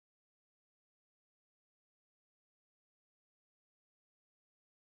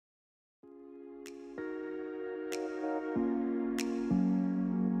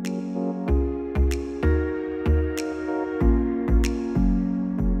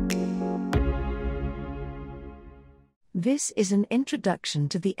This is an introduction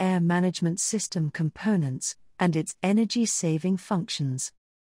to the air management system components and its energy-saving functions.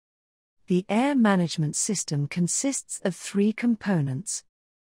 The air management system consists of 3 components.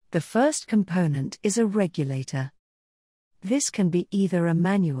 The first component is a regulator. This can be either a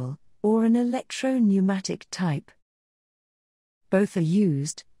manual or an electro-pneumatic type. Both are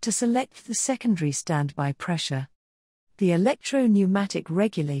used to select the secondary standby pressure. The electro-pneumatic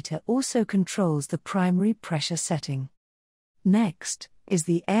regulator also controls the primary pressure setting. Next is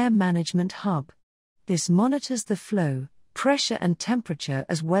the air management hub. This monitors the flow, pressure and temperature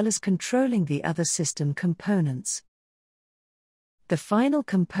as well as controlling the other system components. The final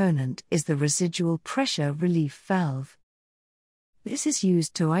component is the residual pressure relief valve. This is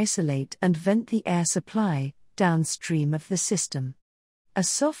used to isolate and vent the air supply downstream of the system. A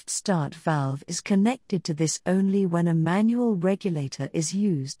soft start valve is connected to this only when a manual regulator is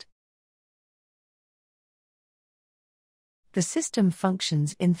used. The system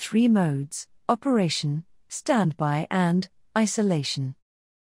functions in 3 modes: operation, standby, and isolation.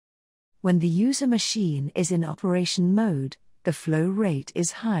 When the user machine is in operation mode, the flow rate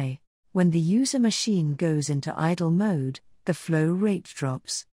is high. When the user machine goes into idle mode, the flow rate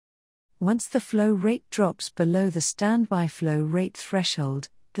drops. Once the flow rate drops below the standby flow rate threshold,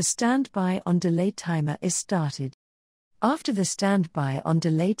 the standby on delay timer is started. After the standby on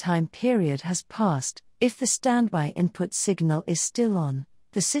delay time period has passed, if the standby input signal is still on,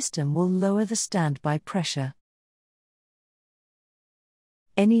 the system will lower the standby pressure.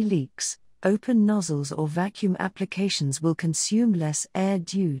 Any leaks, open nozzles or vacuum applications will consume less air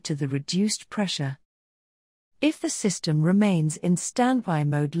due to the reduced pressure. If the system remains in standby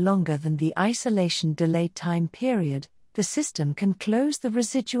mode longer than the isolation delay time period, the system can close the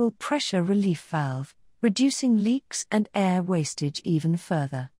residual pressure relief valve, reducing leaks and air wastage even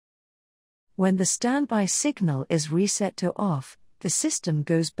further. When the standby signal is reset to off, the system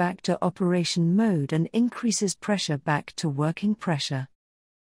goes back to operation mode and increases pressure back to working pressure.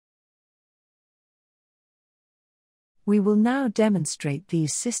 We will now demonstrate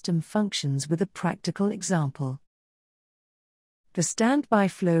these system functions with a practical example. The standby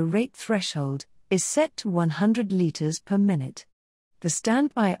flow rate threshold is set to 100 liters per minute. The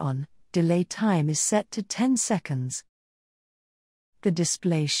standby on delay time is set to 10 seconds. The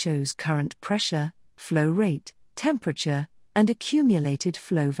display shows current pressure, flow rate, temperature, and accumulated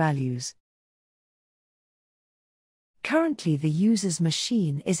flow values. Currently the user's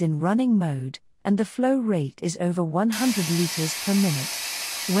machine is in running mode, and the flow rate is over 100 liters per minute.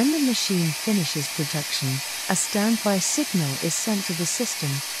 When the machine finishes production, a standby signal is sent to the system.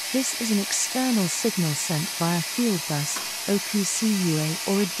 This is an external signal sent via field bus,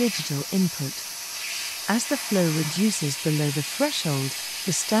 OPC-UA, or a digital input. As the flow reduces below the threshold,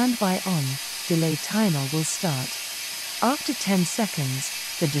 the standby on delay timer will start. After 10 seconds,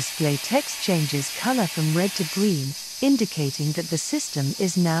 the display text changes color from red to green, indicating that the system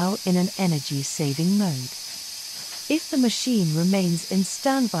is now in an energy-saving mode. If the machine remains in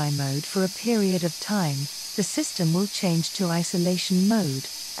standby mode for a period of time, the system will change to isolation mode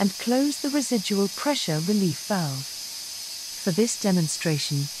and close the residual pressure relief valve. For this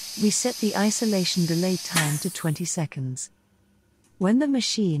demonstration, we set the isolation delay time to 20 seconds. When the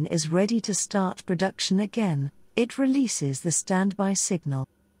machine is ready to start production again, it releases the standby signal.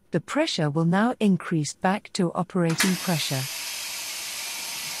 The pressure will now increase back to operating pressure.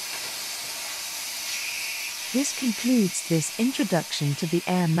 This concludes this introduction to the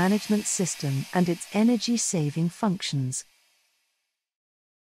air management system and its energy-saving functions.